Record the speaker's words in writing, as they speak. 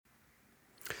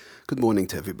Good morning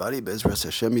to everybody. Bezras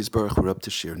Hashem Yisbarach. We're up to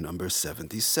shir number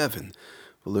 77.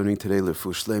 We're learning today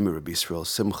L'Refuah Shlema Rabbi Yisrael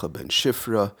Simcha ben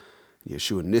Shifra,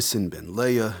 Yeshua Nissen ben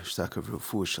Leah, Shtakav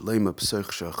Refuah Shlema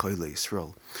P'sach Sha'achayla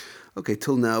Yisrael. Okay,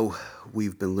 till now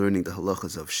we've been learning the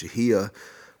halachas of Shehiyah,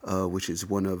 which is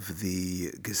one of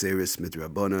the Gezeres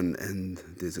Midrabanan, and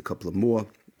there's a couple of more.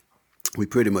 We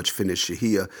pretty much finished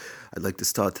Shehiyah. I'd like to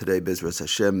start today, Bezras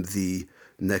Hashem, the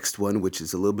next one, which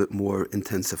is a little bit more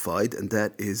intensified, and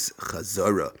that is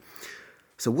Chazara.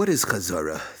 So what is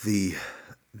Chazara?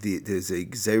 There's a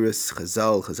Gezeres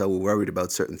Chazal were worried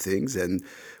about certain things, and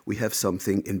we have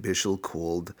something in Bishul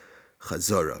called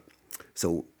Chazara.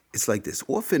 So it's like this.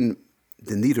 Often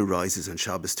the need arises on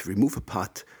Shabbos to remove a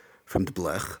pot from the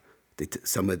blech.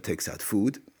 Someone takes out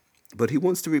food, but he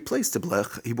wants to replace the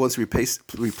blech. He wants to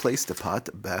replace the pot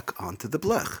back onto the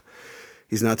blech.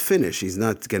 He's not finished. He's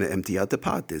not going to empty out the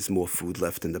pot. There's more food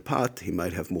left in the pot. He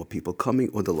might have more people coming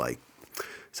or the like.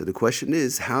 So the question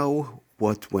is how,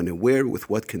 what, when, and where, with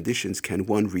what conditions can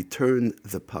one return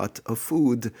the pot of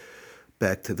food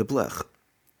back to the blech?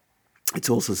 It's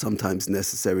also sometimes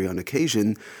necessary on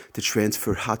occasion to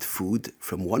transfer hot food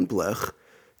from one blech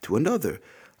to another.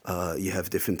 You have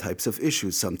different types of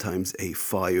issues. Sometimes a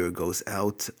fire goes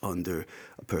out under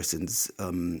a person's,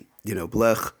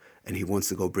 blech, and he wants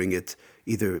to go bring it,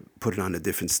 either put it on a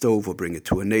different stove or bring it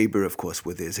to a neighbor, of course,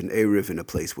 where there's an Erev in a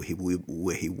place where he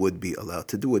would be allowed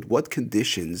to do it. What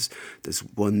conditions does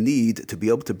one need to be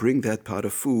able to bring that pot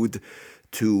of food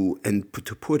to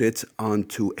put it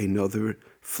onto another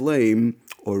flame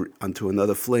or onto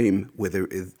another flame where there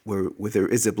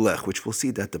is a blech, which we'll see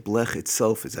that the blech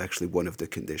itself is actually one of the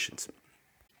conditions.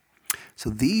 So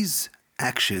these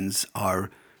actions are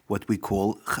what we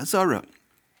call chazara.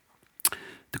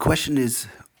 The question is,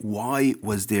 why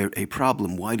was there a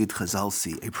problem? Why did Chazal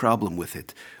see a problem with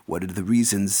it? What are the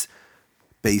reasons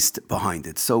based behind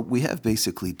it? So we have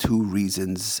basically two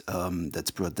reasons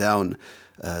that's brought down.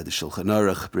 The Shulchan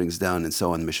Aruch brings down, and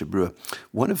so on, Mishnah Berurah.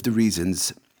 One of the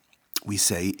reasons we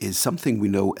say is something we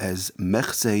know as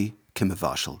mechzei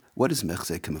kemevashel. What is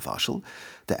mechzei kemevashel?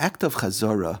 The act of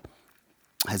Chazara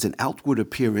has an outward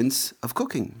appearance of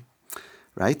cooking,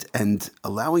 right? And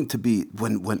allowing to be,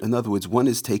 when in other words, one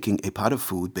is taking a pot of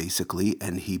food, basically,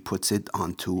 and he puts it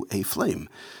onto a flame.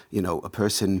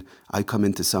 I come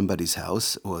into somebody's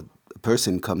house, or a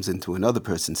person comes into another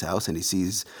person's house, and he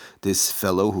sees this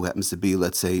fellow who happens to be,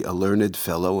 let's say, a learned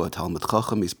fellow, a Talmud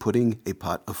Chacham. He's putting a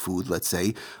pot of food, let's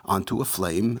say, onto a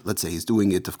flame. Let's say he's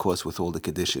doing it, of course, with all the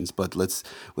conditions, but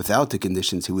without the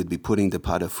conditions, he would be putting the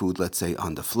pot of food, let's say,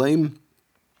 on the flame,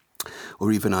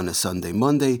 or even on a Sunday,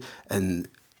 Monday, and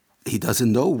he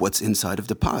doesn't know what's inside of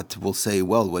the pot. We'll say,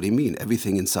 well, what do you mean?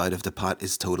 Everything inside of the pot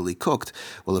is totally cooked.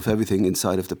 Well, if everything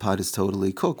inside of the pot is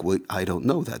totally cooked, well, I don't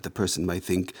know that. The person might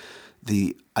think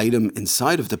the item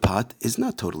inside of the pot is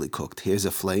not totally cooked. Here's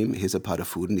a flame, here's a pot of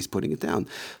food, and he's putting it down.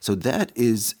 So that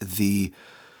is the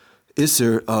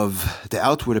isser of the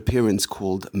outward appearance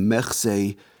called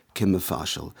mechzei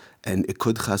kimefashel, and it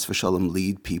could chas v'shalom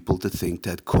lead people to think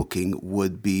that cooking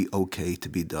would be okay to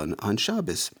be done on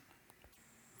Shabbos.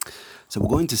 So we're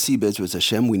going to see, Bezras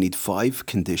Hashem, we need 5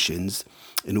 conditions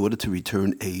in order to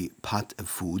return a pot of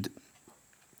food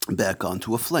back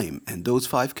onto a flame. And those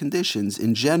 5 conditions,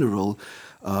 in general,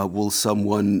 will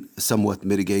somewhat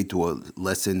mitigate or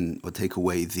lessen or take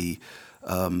away the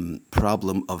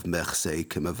problem of mechzei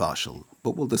kemevashel.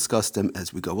 But we'll discuss them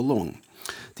as we go along.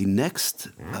 The next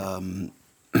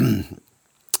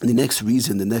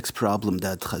reason, the next problem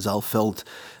that Chazal felt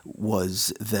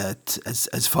was that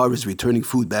as far as returning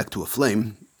food back to a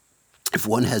flame, if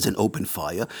one has an open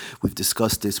fire, we've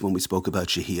discussed this when we spoke about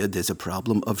Shehiyah, there's a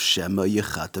problem of Shema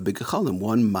Yechata B'Gechalim.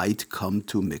 One might come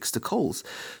to mix the coals.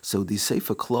 So the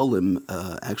Sefer Klolim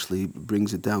actually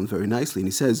brings it down very nicely, and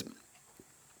he says,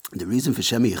 the reason for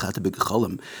Shema Yechata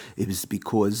B'Gechalim is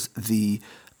because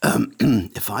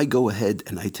if I go ahead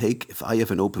and if I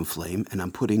have an open flame and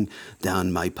I'm putting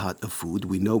down my pot of food,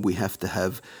 we know we have to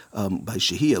have, by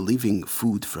Shehiyah, leaving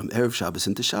food from Erev Shabbos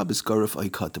into Shabbos, Garaf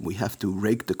Aikatim, we have to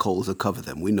rake the coals or cover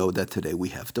them. We know that today we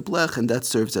have the blech, and that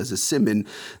serves as a simin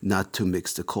not to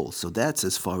mix the coals. So that's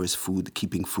as far as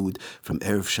keeping food from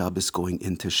Erev Shabbos going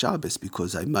into Shabbos,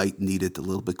 because I might need it a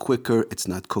little bit quicker, it's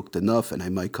not cooked enough, and I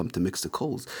might come to mix the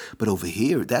coals. But over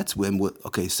here, that's when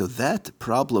so that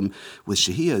problem with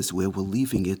Shehiyah is where we're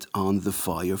leaving it on the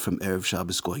fire from Erev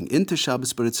Shabbos going into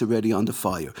Shabbos, but it's already on the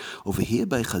fire. Over here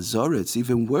by Chazara, it's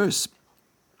even worse.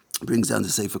 brings down the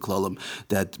Sefer Klalim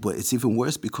that it's even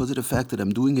worse because of the fact that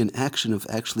I'm doing an action of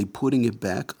actually putting it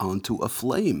back onto a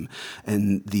flame.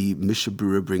 And the Mishnah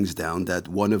Berurah brings down that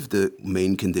one of the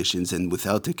main conditions, and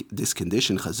without this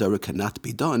condition, Chazara cannot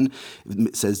be done,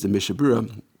 says the Mishnah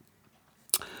Berurah,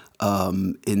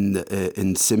 in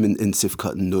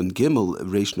Sifkat Nun Gimel,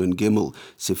 Reish Nun Gimel,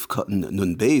 Sifkat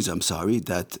Nun Beis,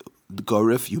 that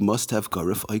Garif, you must have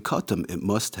Garif Oikatam, it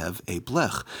must have a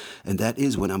blech. And that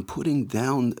is when I'm putting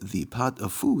down the pot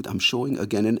of food, I'm showing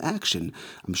again an action.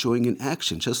 I'm showing an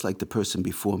action, just like the person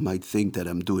before might think that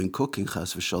I'm doing cooking,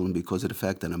 chas v'shalom, because of the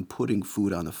fact that I'm putting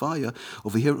food on a fire.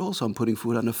 Over here also I'm putting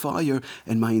food on a fire,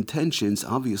 and my intentions,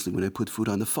 obviously, when I put food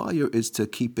on the fire, is to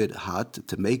keep it hot,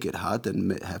 to make it hot,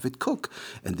 and have it cook.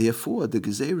 And therefore, the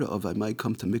gezerah of I might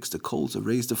come to mix the coals or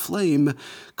raise the flame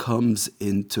comes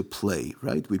into play,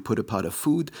 right? We put a pot of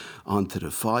food onto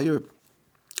the fire.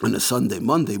 On a Sunday,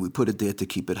 Monday, we put it there to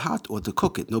keep it hot or to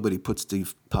cook it. Nobody puts the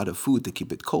pot of food to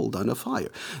keep it cold on a fire.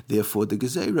 Therefore, the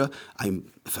gezerah,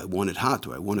 if I want it hot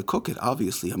or I want to cook it,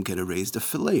 obviously I'm going to raise the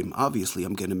flame. Obviously,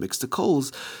 I'm going to mix the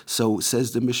coals. So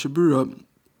says the Mishnah Berurah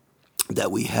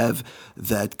that we have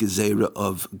that gezerah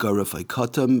of garaf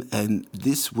ikatam, and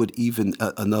this would even,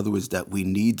 in other words, that we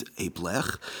need a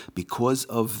blech because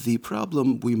of the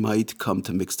problem. We might come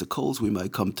to mix the coals, we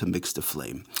might come to mix the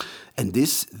flame. And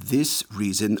this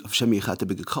reason of shemichata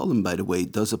b'gekalim, by the way,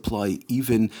 does apply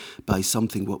even by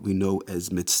something what we know as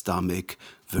mitztamik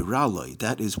viraloi.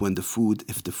 That is when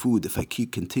if I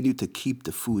continue to keep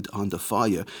the food on the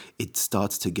fire, it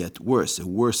starts to get worse. It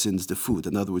worsens the food.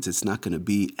 In other words, it's not going to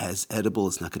be as edible,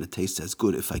 it's not going to taste as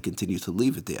good if I continue to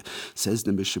leave it there. Says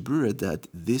the Mishnah Berurah that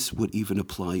this would even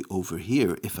apply over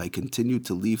here. If I continue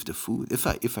to leave the food,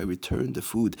 if I return the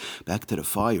food back to the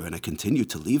fire and I continue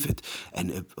to leave it,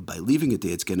 and by leaving it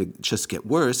there, it's going to just get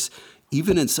worse.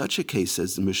 Even in such a case,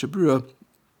 says the Mishnah Berurah,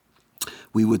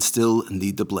 we would still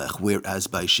need the blech. Whereas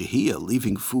by shehiyah,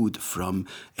 leaving food from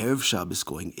Erev Shabbos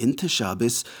going into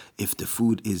Shabbos, if the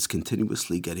food is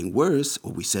continuously getting worse,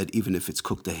 or we said even if it's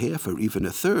cooked a half or even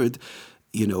a third,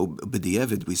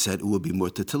 b'di'evid, we said it would be more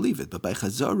to leave it. But by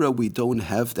Chazara, we don't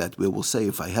have that, where we'll say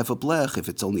if I have a blech, if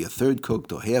it's only a third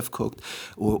cooked or half cooked,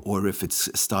 or if it's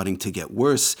starting to get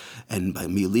worse, and by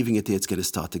me leaving it there, it's going to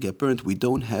start to get burnt. We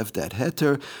don't have that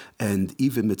heter, and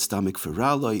even mitztamik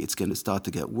feraloi, it's going to start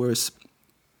to get worse.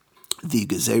 The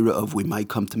gezerah of we might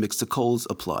come to mix the coals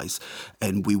applies,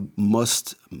 and we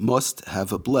must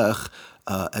have a blech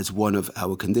as one of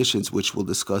our conditions, which we'll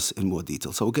discuss in more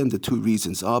detail. So again, the two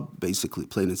reasons are basically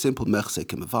plain and simple. Mechse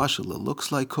kemavashel, it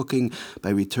looks like cooking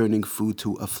by returning food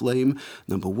to a flame,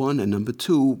 number one, and number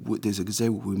two, there's a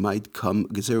gezerah we might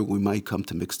come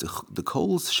to mix the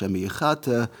coals.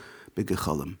 Shemichata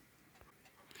b'gechalim.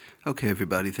 Okay,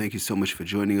 everybody, thank you so much for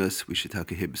joining us. We should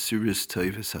take a hib serious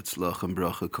tov, satzlach and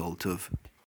bracha kol tov.